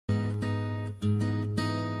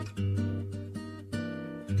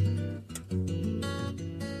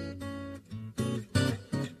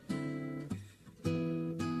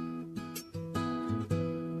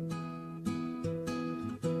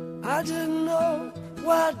I didn't know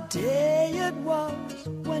what day it was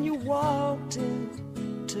when you walked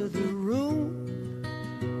into the room.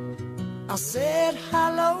 I said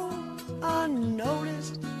hello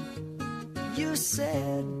unnoticed. You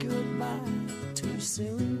said goodbye too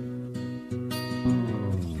soon.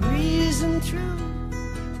 Breezing through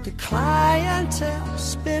the clientele,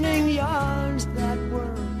 spinning yarns that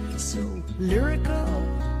were so lyrical.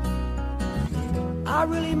 I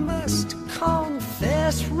really must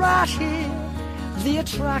confess right here, the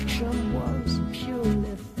attraction was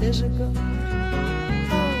purely physical.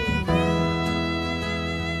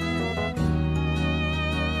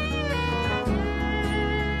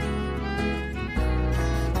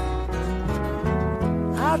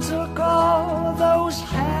 I took all those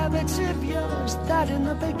habits of yours that in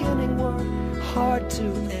the beginning were hard to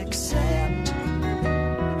accept.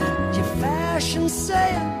 Your fashion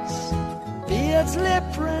sense, beards, lip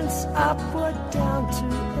prints, I put down to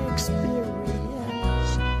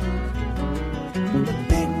experience. The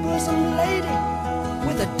big bosom lady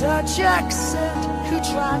with a Dutch accent who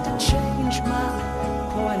tried to change my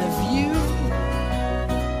point of view.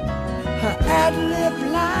 Her ad-lib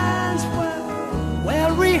lines were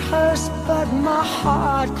well rehearsed, but my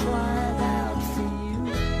heart cried out for you.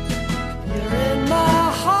 You're in my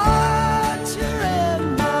heart, you're in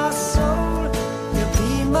my soul. You'll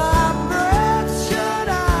be my breath should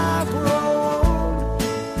I grow old.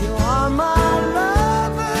 You are my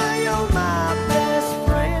lover, you're my best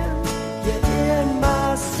friend. You're in my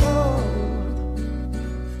soul.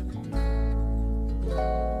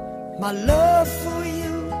 My love for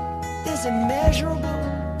you is immeasurable.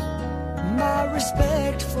 My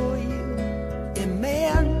respect for you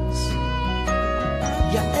immense.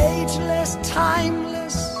 You're ageless,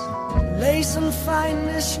 timeless, lace and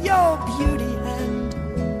fineness, your beauty and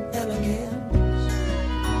elegance.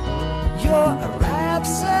 You're a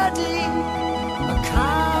rhapsody, a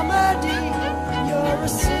comedy, you're a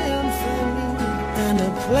symphony and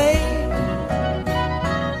a play.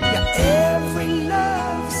 You're every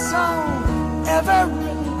love song ever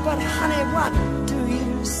written, but honey, what do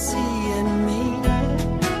you see in me?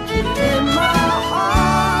 You're in my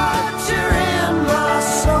heart, you're in my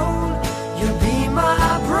soul. You'll be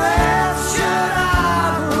my breath should I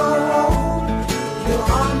grow old. You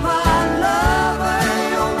are my lover,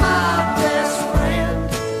 you're my best friend.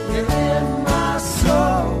 You're in my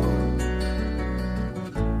soul.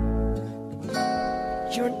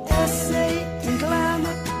 You're an essay in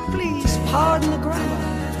glamour, please pardon the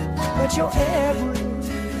grammar, but you're every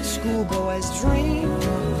schoolboy's dream.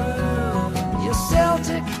 You're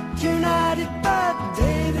Celtic, United, but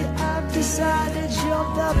baby, I've decided you're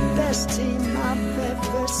the best team I've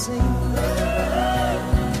ever seen.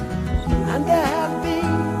 And there have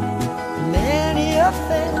been many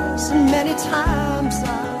affairs, and many times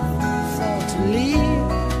I've thought to leave,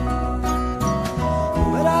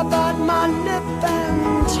 but I bite my lip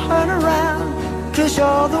and turn around, 'cause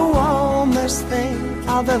you're the warmest thing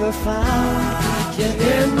I've ever found. You're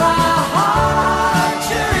in my heart,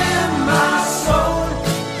 you're in my soul.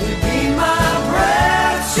 You'll be my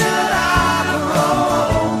breath should I grow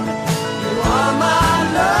old. You are my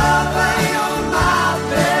lover, you're my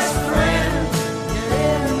best friend. You're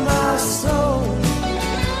in my soul.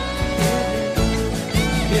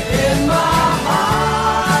 You're in my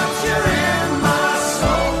heart, you're in my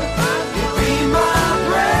soul. You'll be my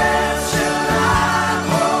breath should I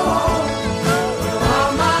grow old. You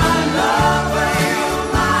are my lover.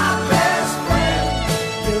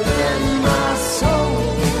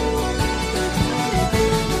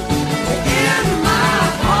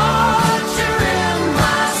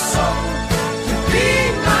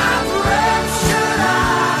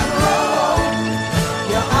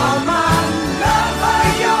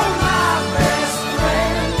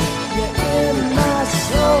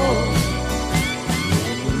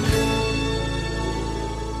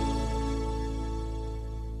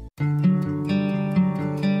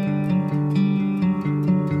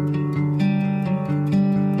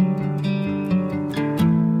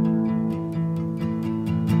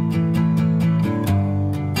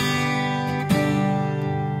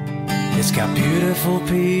 It's got beautiful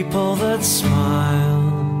people that smile.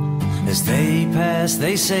 As they pass,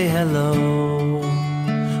 they say hello.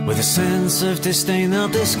 With a sense of disdain,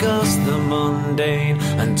 they'll discuss the mundane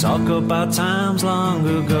and talk about times long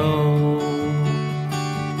ago.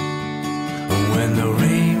 And when the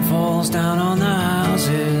rain falls down on the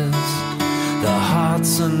houses, the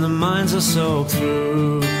hearts and the minds are soaked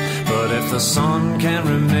through. But if the sun can't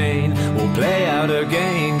remain, we'll play out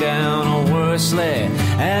again down a Worsley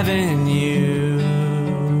Avenue.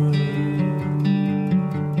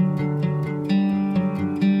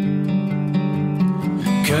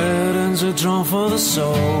 Curtains are drawn for the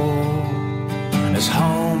soul as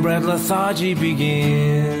homebred lethargy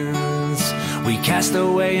begins. We cast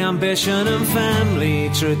away ambition and family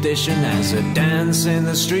tradition as a dance in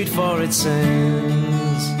the street for its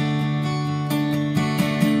sins.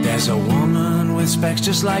 There's a woman with specs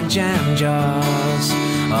just like jam jars.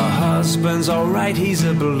 Her husband's alright, he's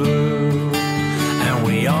a blue. And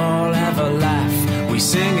we all have a laugh. We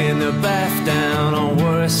sing in the bath down on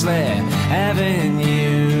Worsley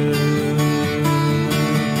Avenue.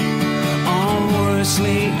 On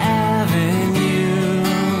Worsley Avenue,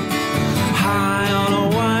 high on a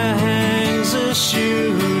wire hangs a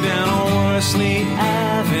shoe. Down on Worsley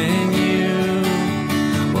Avenue,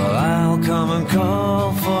 well, I'll come and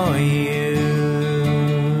call for you.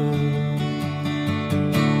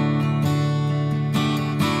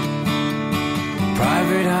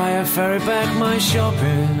 Private hire, ferry back my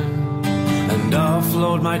shopping and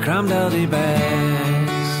offload my crammed Aldi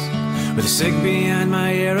bags. With a cig behind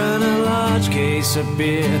my ear and a large case of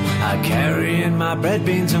beer, I carry in my bread,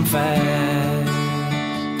 beans and fags.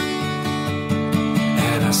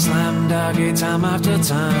 And I slam doggy time after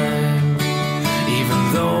time,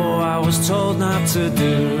 even though I was told not to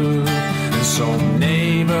do. And some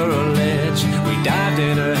neighbor alleged we dived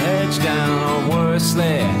in a hedge down on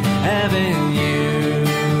Worsley Avenue.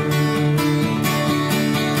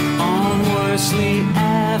 On Worsley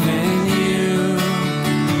Avenue,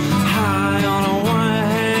 high on a wire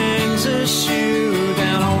hangs a shoe.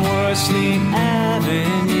 Down on Worsley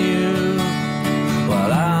Avenue,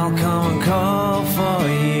 well, I'll come and call for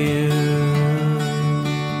you.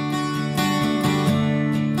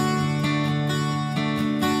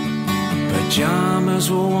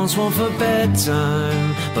 Pajamas were once worn for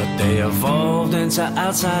bedtime, but they evolved into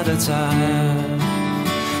outside attire.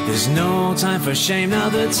 There's no time for shame now,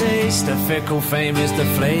 the taste of fickle fame is the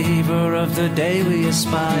flavor of the day we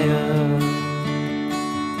aspire.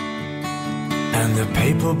 And the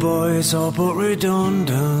paper boy is all but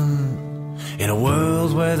redundant in a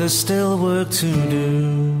world where there's still work to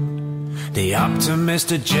do. The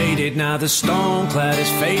optimists are jaded, now the stone clad is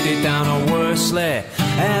faded down on Worsley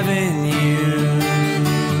Avenue.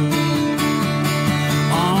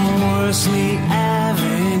 On Worsley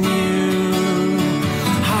Avenue,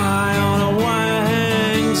 high on a wire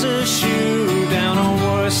hangs a shoe. Down on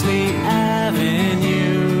Worsley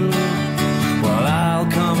Avenue, well, I'll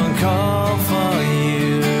come and call for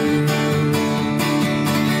you.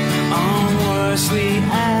 On Worsley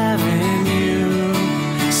Avenue,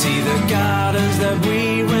 see the gardens that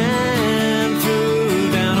we ran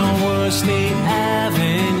through. Down on Worsley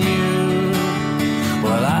Avenue,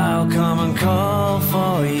 well, I'll come and call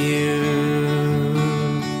for you.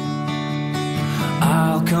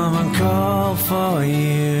 I'll come and call for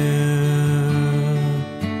you.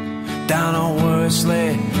 Down on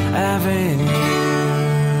Worsley Avenue.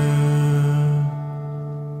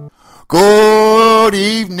 Good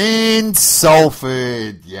evening,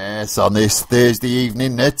 Salford. Yes, on this Thursday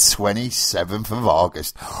evening, the 27th of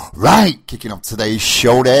August. Right, kicking off today's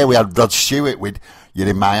show there, we had Rod Stewart with You're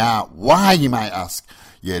in My Heart. Why, you might ask?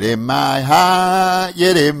 You're in my heart,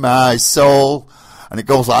 you're in my soul. And it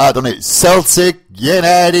goes like that, doesn't it? Celtic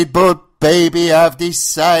United, but baby, I've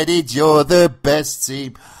decided you're the best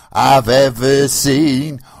team I've ever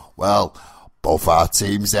seen. Well, both our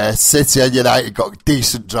teams there, City and United, got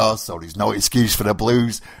decent draws, so there's no excuse for the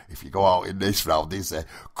Blues. If you go out in this round, is there?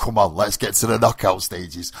 Come on, let's get to the knockout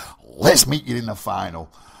stages. Let's meet you in the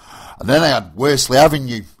final. And then I had Worsley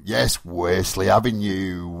Avenue. Yes, Worsley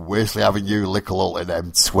Avenue. Worsley Avenue, Lickle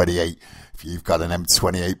M28. If you've got an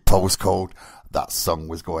M28 postcode, that song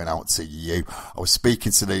was going out to you. I was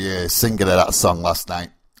speaking to the singer of that song last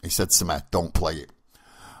night. He said to me, don't play it.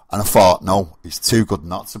 And I thought, no, it's too good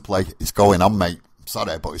not to play. It's going on, mate. I'm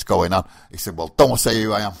sorry, but it's going on. He said, well, don't say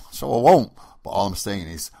who I am. So I won't. But all I'm saying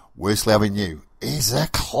is, Worsley Avenue is a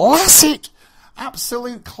classic.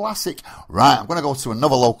 Absolute classic. Right, I'm going to go to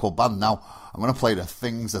another local band now. I'm going to play The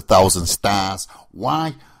Things 1,000 Stars.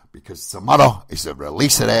 Why? Because tomorrow is the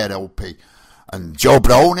release of their LP. And Joe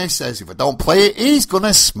Brownie says if I don't play it, he's going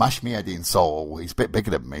to smash me head in. So he's a bit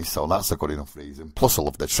bigger than me, so that's a good enough reason. Plus I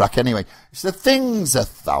love the track anyway. It's The Things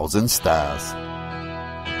 1,000 Stars.